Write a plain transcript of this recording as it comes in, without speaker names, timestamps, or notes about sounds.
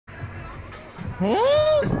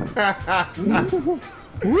I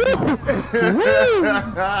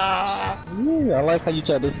like how you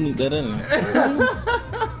tried to sneak that in.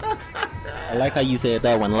 I like how you said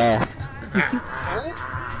that one last.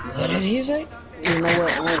 What did he say? You know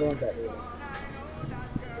what?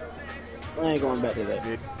 I ain't going back to that.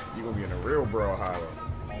 You gonna be in a real brawl holler.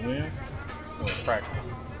 Oh yeah? Practice.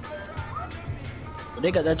 But they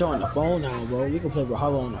got that joint on the phone now, bro. You can play with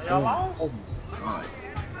Hollow on the phone.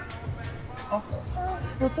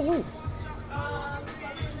 What's the loop?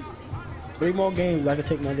 3 more games, I can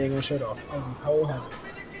take my dang shirt off. How happy.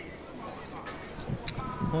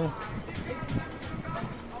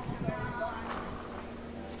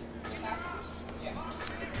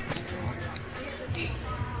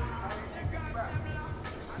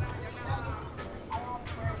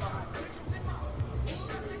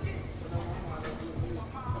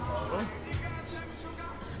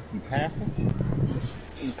 You passing?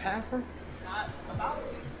 You passing?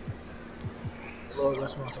 Lord,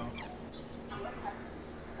 that's my song.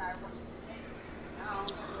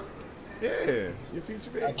 Yeah, your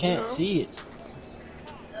future baby. I can't see it.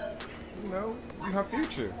 You know, you have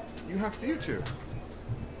future. You have future.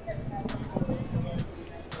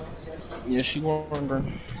 Yeah, she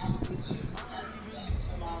wondering.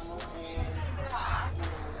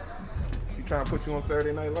 She trying to put you on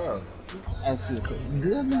Saturday Night Live. Absolutely.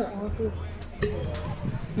 Good in the office.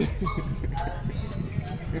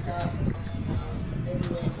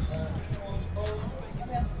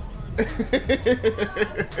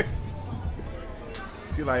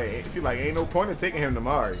 She like, ain't no point in taking him to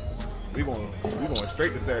Mari. We going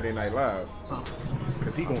straight to Saturday Night Live.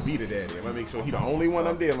 Cause he gonna be the daddy. I'm gonna make sure he the only one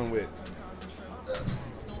I'm dealing with.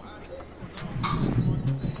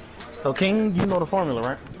 So King, you know the formula,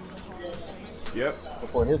 right? Yep.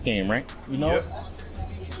 Before this game, right? You know? Yep.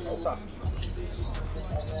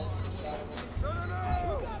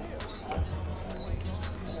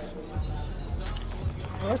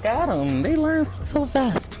 Look at them. They learn so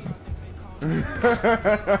fast. Now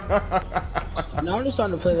I'm just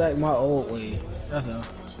starting to play like my old way. That's all.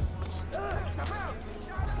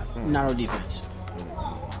 Not on defense.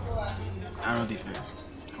 Not on defense.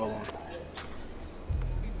 Hold on.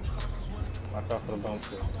 Watch out for the bounce.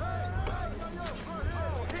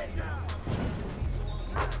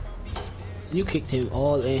 You kicked him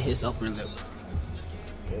all in his upper lip.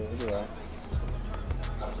 Yeah, you do that.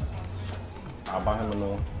 I'll buy him a new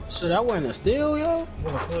one. So that wasn't a steal, yo? You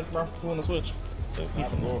wanna switch, bro? You wanna switch?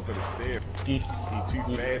 I'm going for the stair. He's too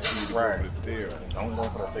fast for you to go for the stair. I'm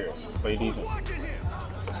going for the stair. Play defense.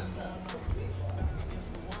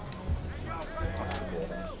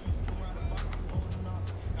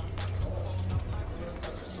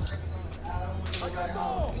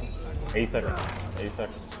 Eight seconds. 8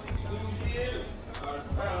 seconds.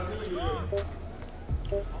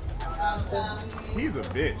 He's a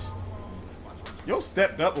bitch. Yo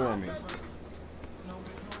stepped up on me.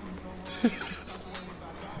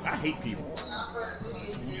 I hate people.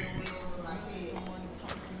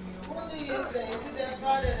 What do you say? Is it that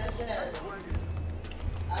Friday that says?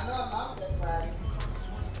 I know I'm out that Friday.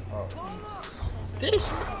 Oh.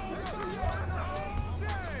 This?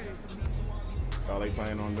 That's all they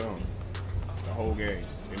plan on doing. The whole game.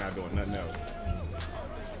 They're not doing nothing else.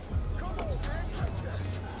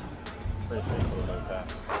 Them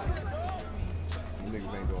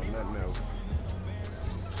niggas ain't doing nothing else.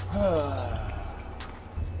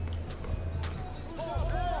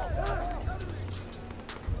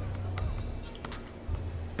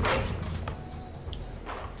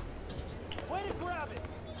 Way to grab it!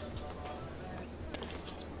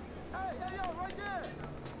 Hey, yo, right there!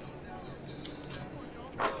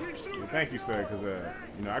 Thank you, sir, because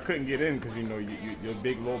you know I couldn't get in because you know your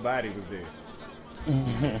big little body was there.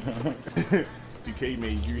 TK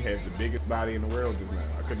made you have the biggest body in the world just now.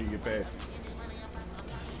 I couldn't even get past you.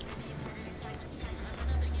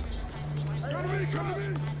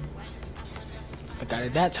 I got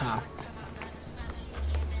it that time.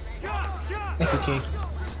 Thank you, King.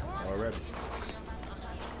 Already.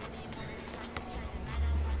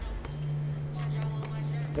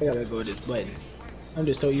 I gotta go with this button. I'm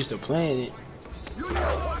just so used to playing it.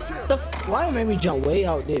 Why you made me jump way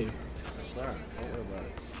out there? Fine. Don't worry about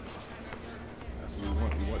it. That's what we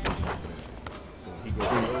want. We want this confidence. So when he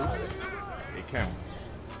goes low, it counts.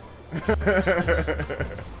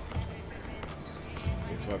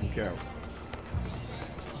 It fucking counts.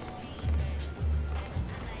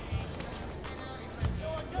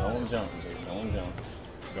 Don't jump, dude. Don't jump.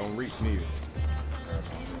 Don't reach neither.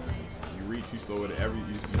 You reach, you slow it you slow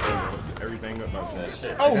everything up. That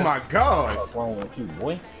shit. Oh my god! What's wrong with you,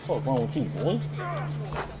 boy? What's wrong with you, boy?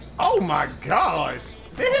 Oh Oh my gosh!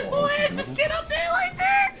 Did his little ass just get up there like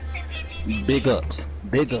that? Big ups.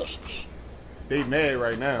 Big ups. They mad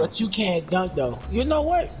right now. But you can't dunk though. You know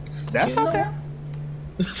what? That's You know okay.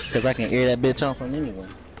 Cause I can air that bitch off from anywhere.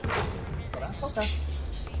 But that's okay.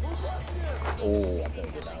 Oh, I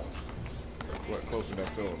couldn't get out. What, close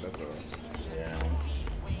enough to him, that's Yeah.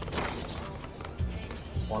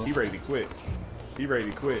 He ready to quit. He ready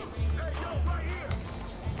to quit.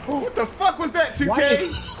 What the fuck was that,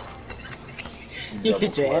 2K? You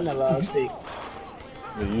hit your analog stick.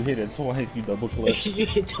 Yeah, you hit it twice, you double clutch. You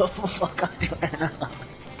hit the fuck out your analog.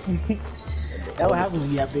 That what happens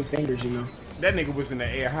when you have big fingers, you know. That nigga was in the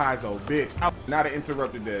air high though, bitch. I would not have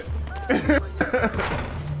interrupted that.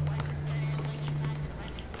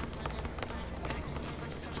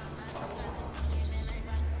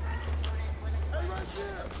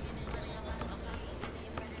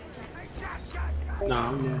 Nah,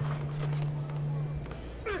 I'm there.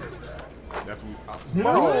 That's what.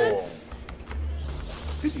 No.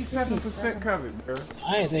 57% covered, bro. I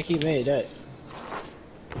didn't think he made that.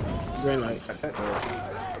 Green light.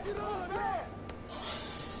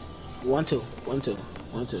 1-2. 1-2.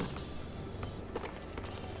 1-2.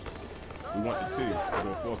 We want the 2. We're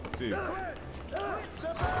gonna force the 2.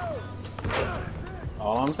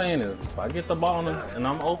 All I'm saying is, if I get the ball and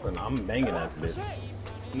I'm open, I'm banging that bitch.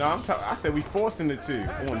 No, I said we forcing the 2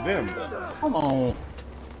 on them. Come on.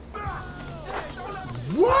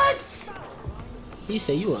 What? He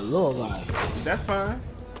said you a little guy. That's fine.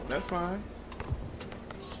 That's fine.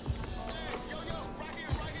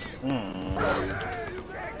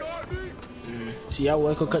 See, I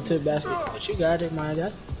work cut to the basket, but you got it, my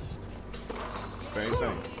guy. Same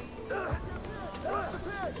thing.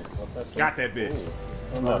 Got that bitch.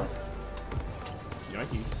 No.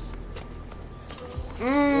 Yankees.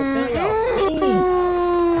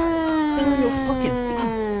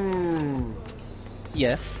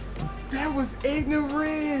 Yes. That was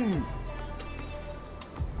ignorant.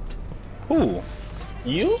 Who?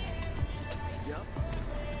 You?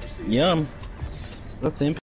 Yum. That's simple.